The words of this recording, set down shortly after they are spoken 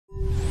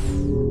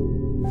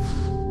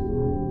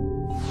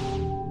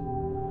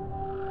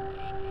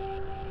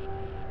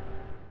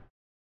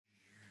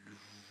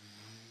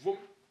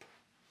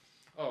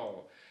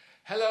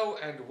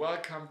and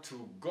welcome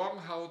to Gong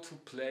How to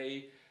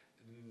Play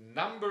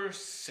number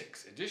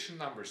 6, edition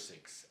number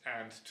 6.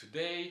 And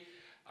today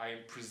I am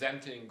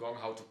presenting Gong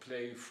How to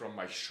Play from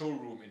my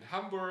showroom in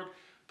Hamburg.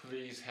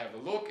 Please have a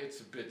look. It's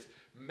a bit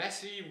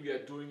messy. We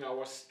are doing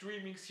our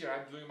streamings here.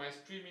 I'm doing my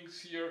streamings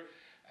here.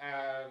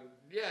 And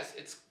yes,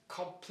 it's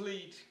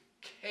complete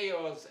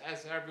chaos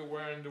as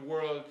everywhere in the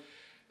world.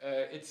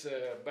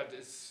 But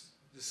it's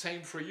the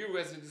same for you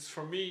as it is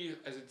for me,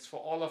 as it's for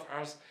all of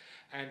us.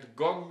 And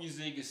gong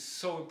music is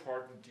so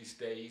important these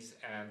days,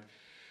 and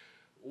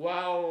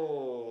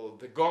well,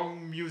 the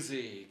gong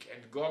music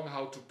and gong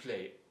how to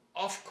play.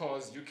 Of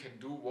course, you can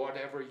do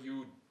whatever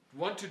you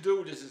want to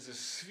do. This is a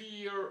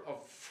sphere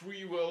of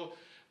free will,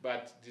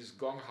 but this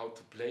gong how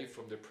to play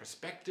from the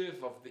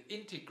perspective of the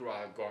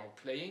integral gong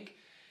playing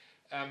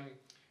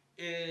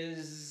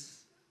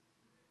is,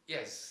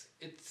 yes,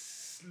 it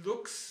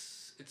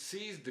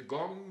sees the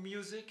gong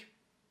music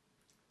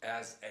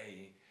as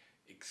a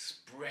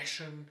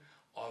expression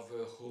of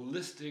a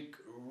holistic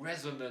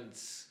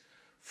resonance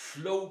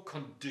flow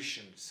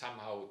condition,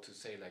 somehow to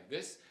say like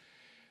this.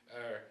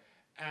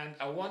 And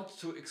I want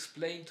to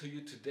explain to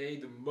you today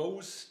the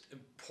most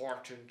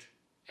important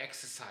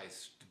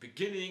exercise, the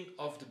beginning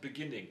of the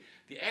beginning,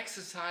 the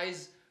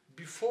exercise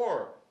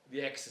before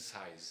the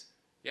exercise.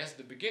 Yes,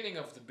 the beginning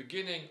of the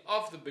beginning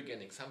of the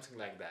beginning, something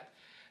like that.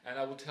 And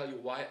I will tell you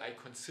why I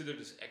consider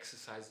this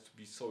exercise to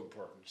be so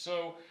important.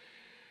 So,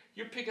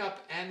 you pick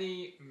up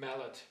any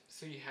mallet.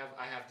 So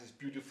I have this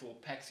beautiful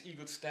Pax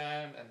Eagle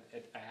stand,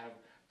 and I have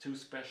two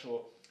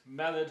special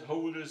mallet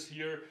holders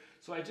here.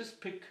 So I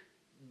just pick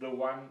the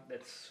one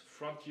that's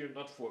front here,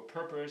 not for a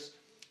purpose,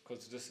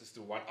 because this is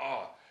the one.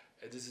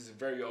 This is a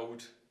very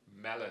old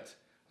mallet.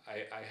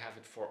 I have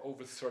it for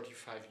over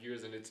 35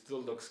 years and it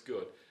still looks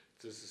good.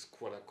 This is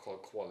what I call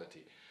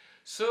quality.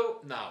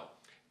 So now,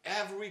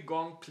 every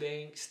gong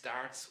playing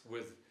starts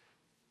with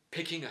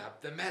picking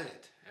up the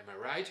mallet. Am I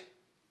right?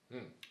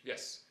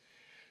 Yes.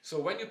 So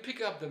when you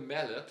pick up the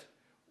mallet,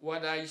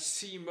 what I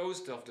see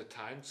most of the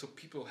time, so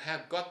people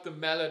have got the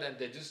mallet and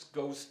they just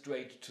go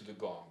straight to the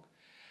gong.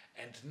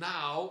 And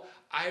now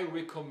I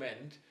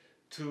recommend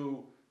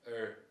to,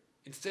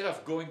 instead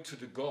of going to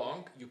the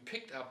gong, you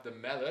picked up the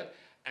mallet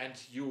and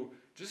you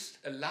just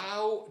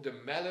allow the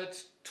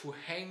mallet to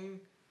hang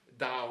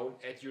down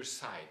at your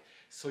side.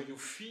 So you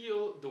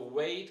feel the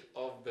weight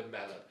of the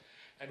mallet.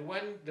 And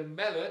when the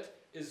mallet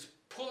is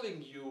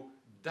pulling you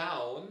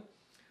down,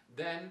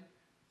 then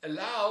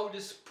allow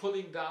this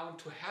pulling down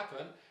to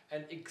happen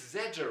and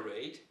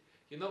exaggerate,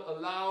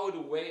 allow the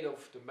weight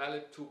of the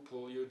mallet to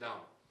pull you down.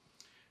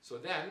 So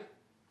then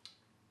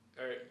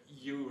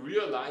you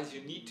realize you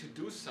need to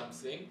do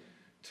something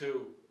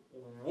to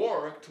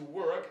work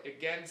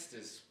against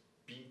this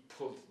being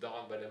pulled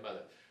down by the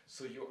mallet.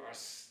 So you are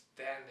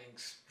standing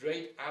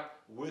straight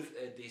up with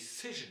a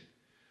decision.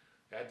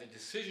 The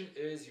decision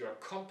is you are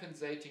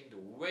compensating the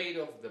weight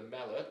of the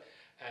mallet.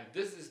 And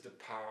this is the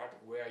part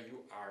where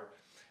you are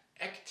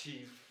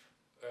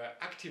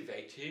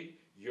activating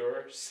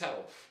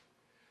yourself.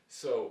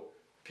 So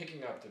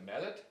picking up the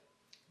mallet,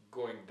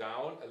 going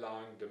down,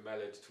 allowing the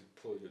mallet to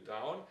pull you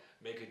down,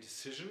 make a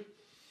decision.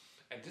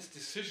 And this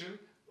decision,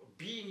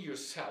 being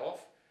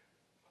yourself,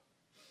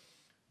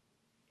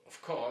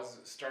 of course,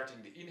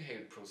 starting the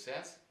inhale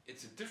process,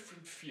 it's a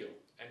different feel.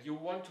 And you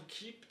want to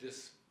keep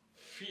this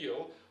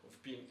feel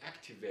of being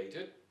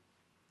activated.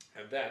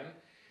 And then,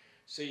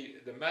 see,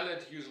 the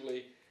mallet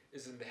usually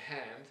is in the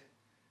hand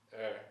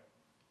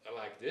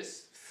like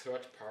this,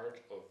 third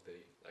part of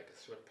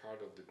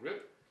the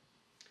grip.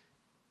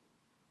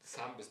 The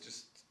thumb is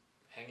just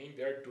hanging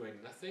there, doing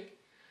nothing.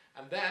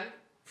 And then,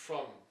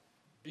 from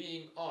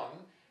being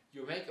on,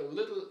 you make a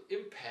little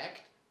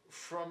impact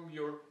from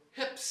your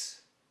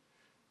hips.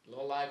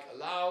 Like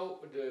allow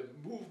the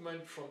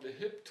movement from the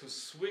hip to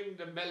swing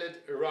the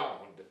mallet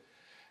around.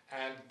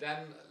 And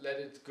then let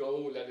it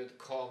go, let it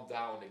calm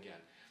down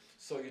again.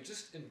 So you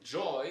just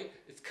enjoy,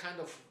 it's kind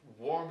of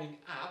warming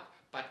up,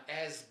 but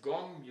as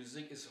gong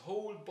music is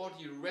whole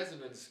body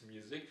resonance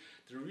music,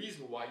 the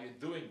reason why you're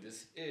doing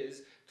this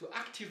is to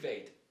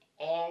activate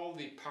all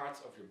the parts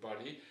of your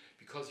body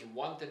because you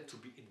want them to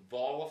be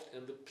involved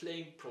in the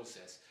playing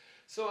process.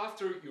 So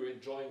after you're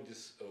enjoying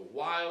this a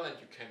while and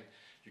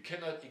you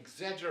cannot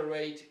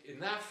exaggerate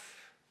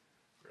enough,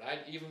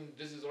 right? Even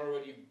this is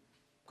already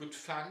good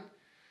fun.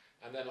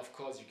 And then of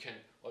course you can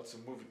also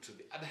move it to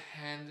the other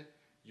hand.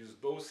 Use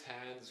both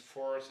hands,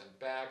 forth and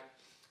back.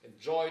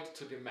 Enjoy it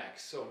to the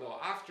max. So now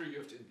after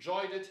you've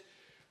enjoyed it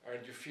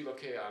and you feel,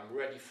 okay, I'm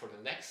ready for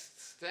the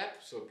next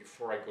step. So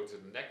before I go to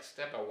the next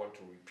step, I want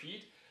to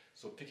repeat.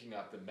 So picking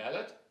up the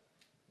mallet,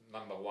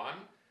 number 1.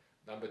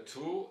 Number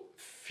 2,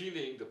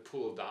 feeling the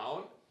pull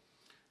down.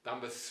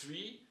 Number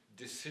 3,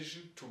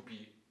 decision to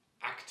be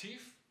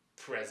active,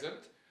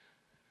 present.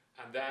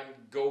 And then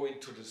go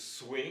into the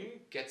swing,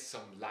 get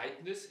some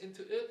lightness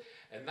into it.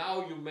 And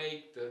now you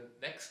make the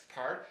next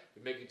part,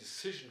 you make a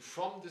decision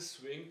from the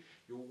swing,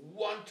 you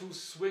want to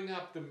swing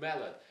up the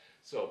mallet.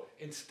 So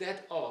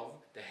instead of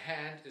the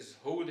hand is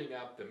holding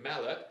up the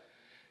mallet,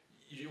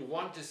 you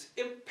want this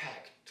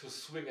impact to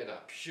swing it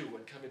up, phew,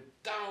 and coming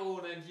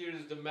down, and here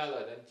is the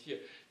mallet, and here.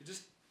 You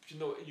just, you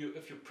know,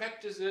 if you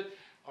practice it,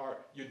 or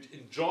you're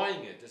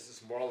enjoying it, this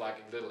is more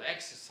like a little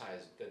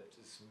exercise that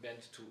is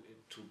meant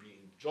to be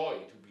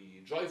enjoyed, to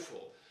be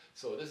joyful.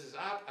 So this is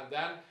up, and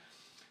then,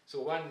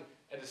 so when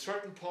at a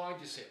certain point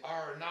you say,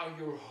 oh, now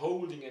you're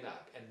holding it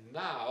up, and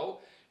now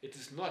it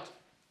is not,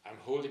 I'm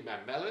holding my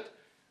mallet,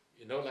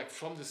 you know, like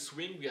from the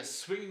swing, we are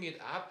swinging it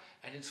up,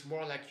 and it's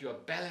more like you're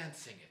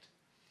balancing it.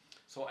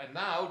 So, and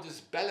now this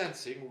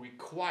balancing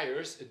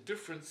requires a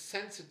different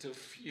sensitive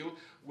feel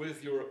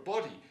with your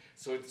body.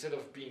 So instead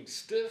of being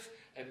stiff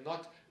and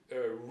not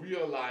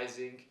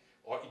realizing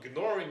or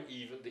ignoring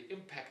even the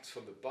impacts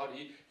from the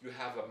body, you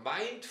have a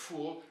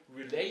mindful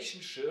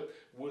relationship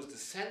with the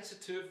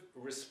sensitive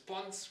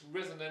response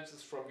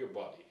resonances from your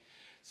body.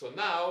 So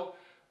now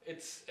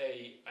it's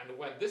and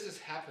when this is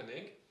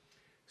happening,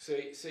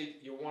 say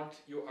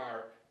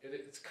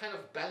it's kind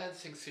of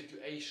balancing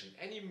situation.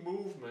 Any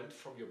movement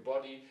from your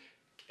body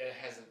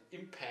has an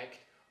impact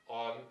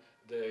on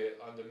the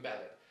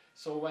mallet.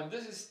 So when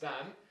this is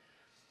done,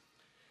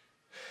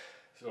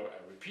 so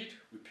I repeat,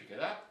 we pick it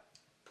up,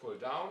 pull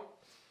down,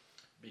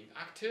 being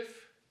active,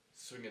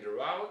 swing it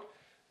around,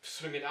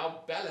 swing it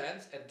out,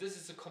 balance, and this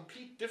is a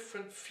complete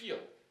different feel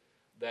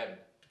than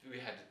we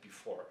had it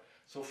before.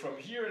 So from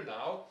here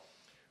now,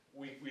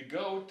 we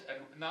go,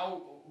 and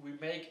now we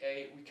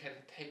can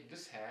take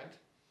this hand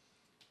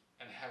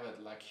and have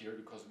it like here,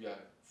 because we are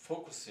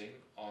focusing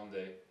on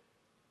the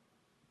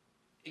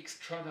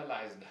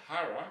externalized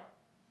hara,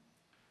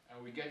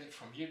 and we get it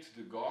from here to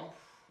the gong,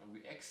 and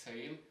we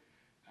exhale,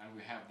 and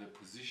we have the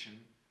position,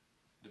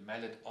 the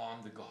mallet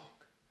on the gong.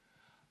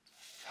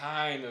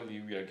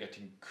 Finally, we are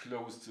getting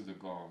close to the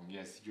gong.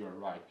 Yes, you're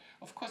right.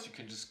 Of course, you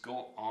can just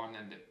go on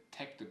and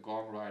attack the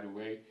gong right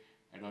away.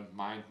 I don't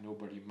mind,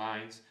 nobody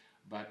minds.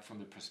 But from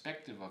the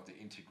perspective of the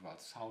integral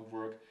sound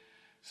work,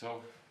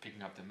 so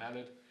picking up the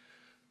mallet,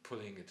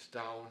 pulling it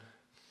down,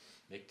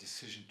 make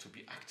decision to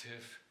be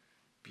active,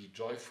 be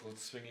joyful,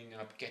 swinging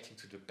up, getting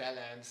to the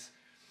balance,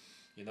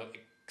 you know,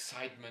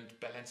 excitement,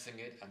 balancing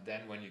it, and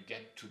then when you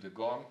get to the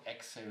gong,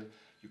 exhale,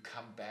 you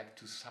come back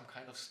to some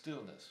kind of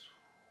stillness.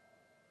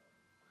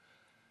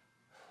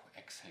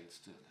 Exhale,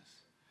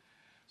 stillness.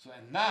 So,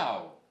 and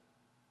now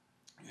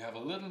you have a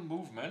little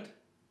movement,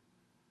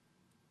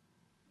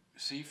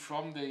 see,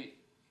 from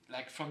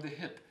the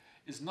hip.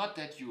 It's not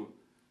that you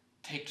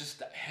take just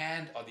the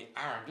hand or the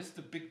arm. This is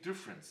the big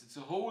difference. It's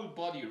a whole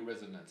body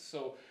resonance.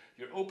 So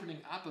you're opening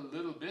up a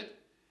little bit,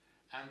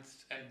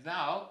 and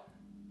now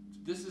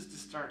this is the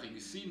starting. You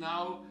see,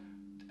 now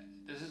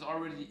this is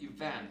already the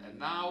event, and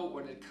now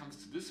when it comes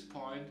to this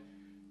point,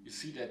 you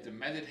see that the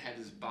mallet head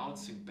is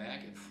bouncing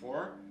back and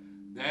forth.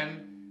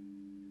 Then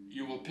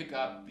you will pick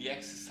up the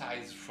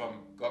exercise from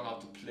Gone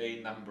Out to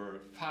Play number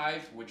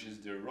 5, which is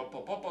the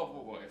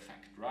ropopopopo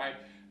effect, right?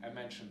 I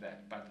mentioned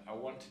that, but I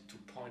wanted to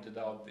point it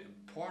out, the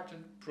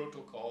important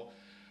protocol,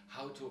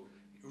 how to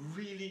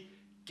really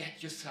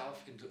get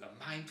yourself into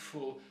a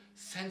mindful,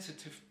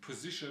 sensitive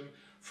position.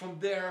 From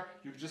there,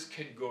 you just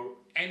can go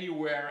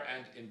anywhere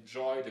and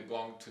enjoy the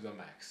gong to the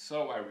max.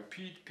 So I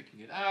repeat, picking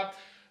it up,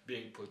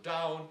 being put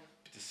down,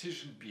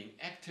 decision being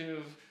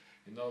active,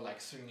 you know,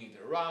 like swinging it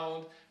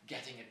around,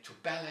 getting it to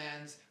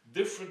balance,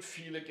 different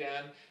feel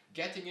again,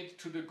 getting it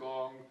to the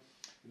gong,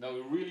 you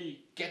know,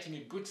 really getting a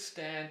good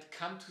stand,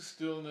 come to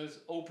stillness,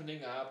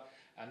 opening up,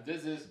 and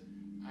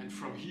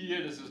from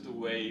here, this is the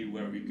way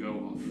where we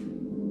go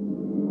off.